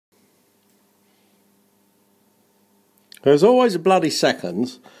There's always a bloody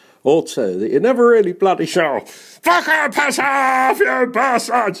second or two that you never really bloody show. Fucking piss off, you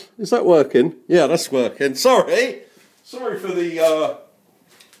bastards! Is that working? Yeah, that's working. Sorry for the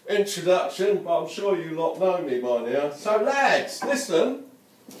introduction, but I'm sure you lot know me by now. So lads, listen.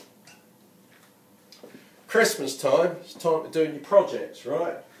 Christmas time, it's time to doing your projects,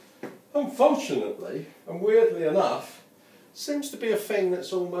 right? Unfortunately, and weirdly enough, seems to be a thing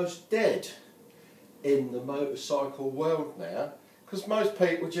that's almost dead in the motorcycle world now, because most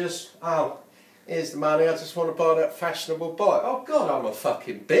people just, oh, here's the money, I just want to buy that fashionable bike. Oh God, I'm a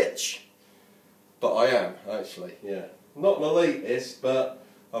fucking bitch. But I am, actually, yeah. Not an elitist, but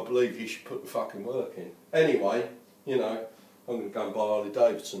I believe you should put the fucking work in. Anyway, you know, I'm going to go and buy Harley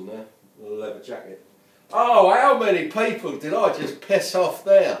Davidson now, with a leather jacket. Oh, how many people did I just piss off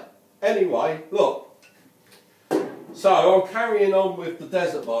there? Anyway, look. So, I'm carrying on with the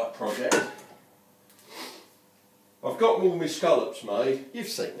desert bike project. I've got all my scallops made. You've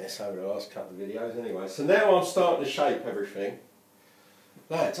seen this over the last couple of videos anyway. So now I'm starting to shape everything.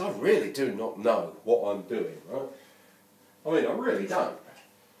 Lads, I really do not know what I'm doing, right? I mean, I really don't.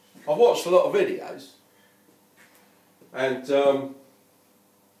 I've watched a lot of videos. And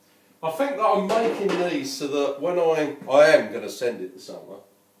I think that I'm making these so that when I am going to send it to someone,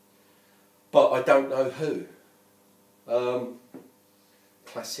 but I don't know who.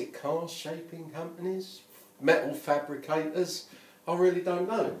 Classic car shaping companies, metal fabricators, I really don't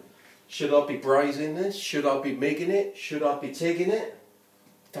know. Should I be brazing this? Should I be migging it? Should I be tigging it?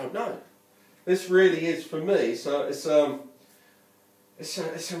 Don't know. This really is for me, so it's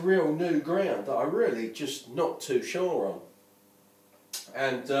a real new ground that I really just not too sure on.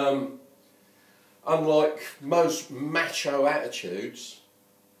 And unlike most macho attitudes,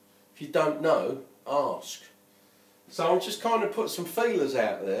 if you don't know, ask. So I'm just kind of put some feelers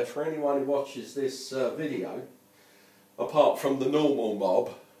out there for anyone who watches this video, apart from the normal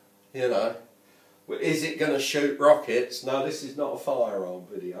mob, you know. Is it going to shoot rockets? No, this is not a firearm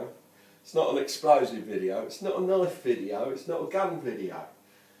video. It's not an explosive video. It's not a knife video. It's not a gun video.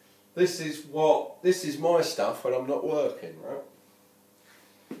 This is my stuff when I'm not working,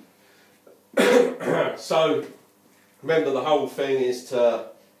 right? So, remember the whole thing is to,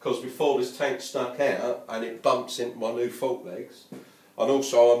 because before this tank stuck out and it bumps into my new fork legs, and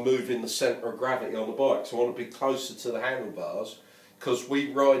also I'm moving the centre of gravity on the bike, so I want to be closer to the handlebars, because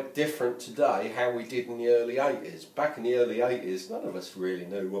we ride different today how we did in the early 80s. Back in the early 80s, none of us really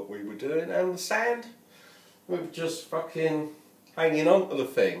knew what we were doing, and the sand, we were just fucking hanging on to the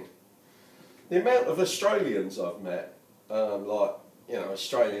thing. The amount of Australians I've met, like, you know,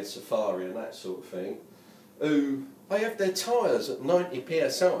 Australian Safari and that sort of thing, who, they have their tyres at 90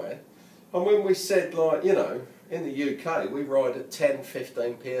 psi, and when we said, like, you know, in the UK we ride at 10,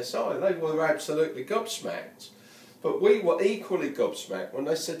 15 psi, they were absolutely gobsmacked. But we were equally gobsmacked when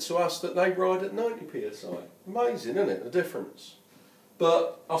they said to us that they ride at 90 psi. Amazing, isn't it, the difference?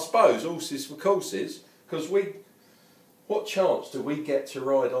 But I suppose horses for courses, because what chance do we get to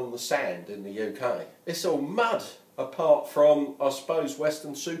ride on the sand in the UK? It's all mud, apart from, I suppose,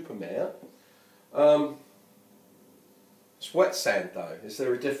 Western Supermare. It's wet sand though. Is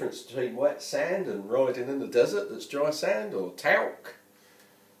there a difference between wet sand and riding in the desert that's dry sand, or talc?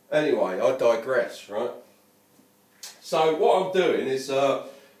 Anyway, I digress, right? So what I'm doing is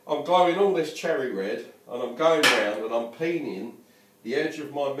I'm glowing all this cherry red, and I'm going round and I'm peening the edge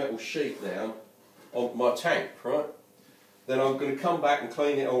of my metal sheet down on my tank, right? Then I'm going to come back and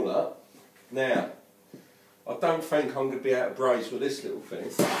clean it all up. Now, I don't think I'm going to be able to braze with this little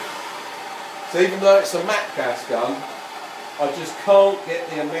thing. So even though it's a matte gas gun, I just can't get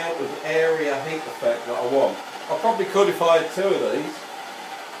the amount of area heat effect that I want. I probably could if I had two of these,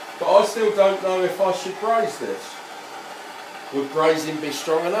 but I still don't know if I should braze this. Would brazing be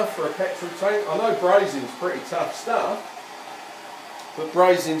strong enough for a petrol tank? I know brazing's pretty tough stuff, but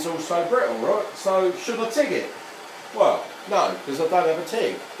brazing's also brittle, right? So should I TIG it? Well, no, because I don't have a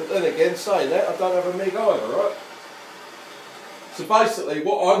TIG. But then again, saying that, I don't have a MIG either, right? So basically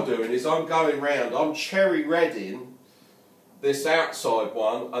what I'm doing is I'm going round, I'm cherry redding this outside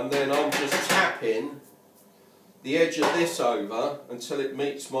one, and then I'm just tapping the edge of this over until it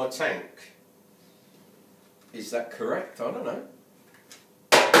meets my tank. Is that correct? I don't know.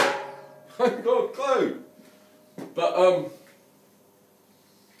 I haven't got a clue. But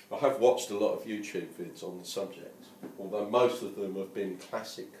I have watched a lot of YouTube vids on the subject, although most of them have been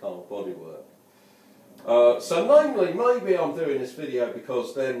classic car bodywork. So namely, maybe I'm doing this video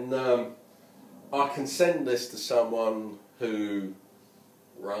because then I can send this to someone who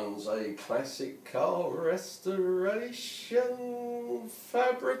runs a classic car restoration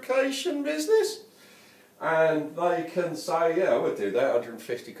fabrication business. and they can say, yeah, we'll do that,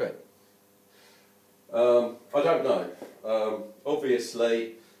 150 quid. I don't know.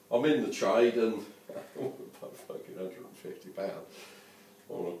 Obviously, I'm in the trade and I don't want to pay fucking £150.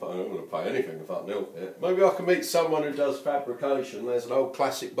 I don't want to pay anything if I can help it. Maybe I can meet someone who does fabrication. There's an old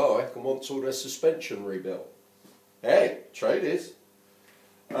classic bike and wants all their suspension rebuilt. Hey, tradies.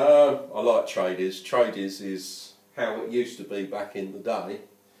 I like tradies. Tradies is how it used to be back in the day.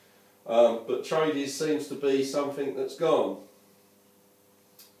 But tradies seems to be something that's gone.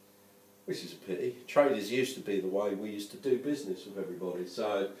 Which is a pity. Tradies used to be the way we used to do business with everybody.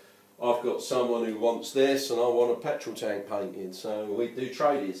 So I've got someone who wants this and I want a petrol tank painted, so we do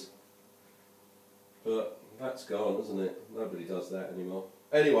tradies. But that's gone, isn't it? Nobody does that anymore.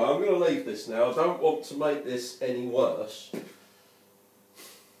 Anyway, I'm going to leave this now. I don't want to make this any worse.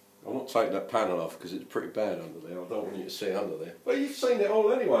 I'm not taking that panel off because it's pretty bad under there. I don't want you to see under there. But you've seen it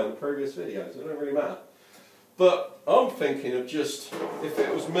all anyway in the previous videos. It don't really matter. But I'm thinking of just, if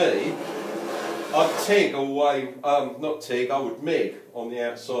it was me, I'd TIG away, not TIG, I would MIG on the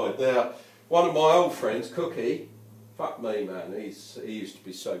outside. Now, one of my old friends, Cookie, fuck me man, he used to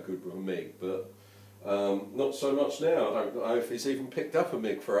be so good with a MIG, but not so much now. I don't know if he's even picked up a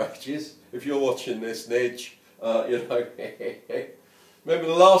MIG for ages. If you're watching this, Nidge, you know, remember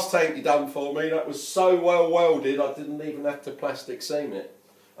the last tank you done for me? That was so well welded I didn't even have to plastic seam it.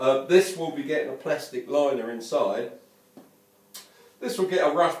 This will be getting a plastic liner inside. This will get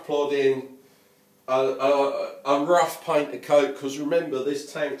a rough plod in, a rough painted coat, because remember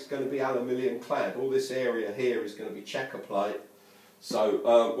this tank's going to be aluminium clad. All this area here is going to be checker plate.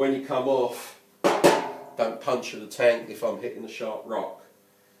 So when you come off, don't puncture the tank if I'm hitting a sharp rock.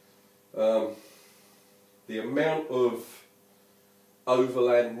 The amount of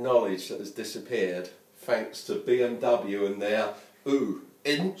overland knowledge that has disappeared thanks to BMW and their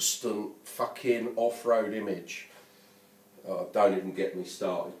instant fucking off-road image. Oh, don't even get me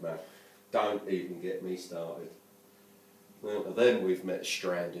started, man. Don't even get me started. Well, then we've met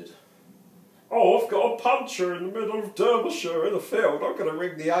stranded. Oh, I've got a puncture in the middle of Derbyshire in a field. I'm going to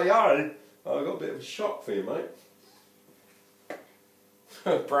ring the AA. Oh, I've got a bit of a shock for you, mate.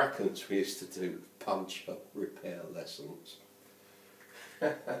 Brackens, we used to do puncture repair lessons.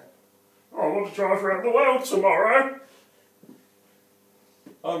 I want to drive around the world tomorrow.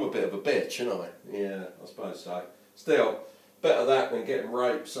 I'm a bit of a bitch, aren't I? Yeah, I suppose so. Still, better that than getting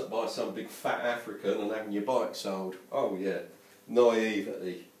raped by some big fat African and having your bike sold. Oh yeah,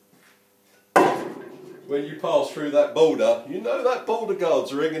 naivety. When you pass through that border, you know that border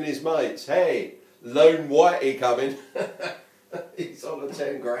guard's ringing his mates. Hey, lone whitey coming. He's on a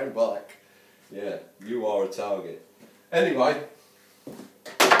 10 grand bike. Yeah, you are a target. Anyway.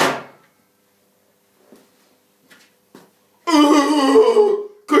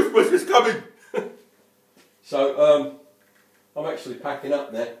 Christmas is coming! So, I'm actually packing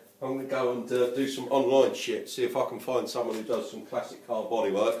up now. I'm going to go and do some online shit, see if I can find someone who does some classic car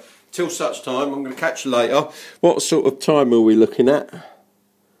bodywork. Till such time, I'm going to catch you later. What sort of time are we looking at?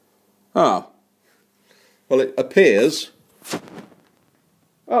 Ah. Well, it appears...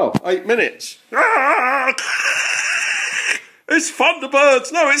 Oh, 8 minutes. Ah! It's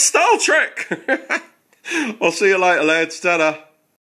Thunderbirds! No, it's Star Trek! I'll see you later, lads. Ta-da.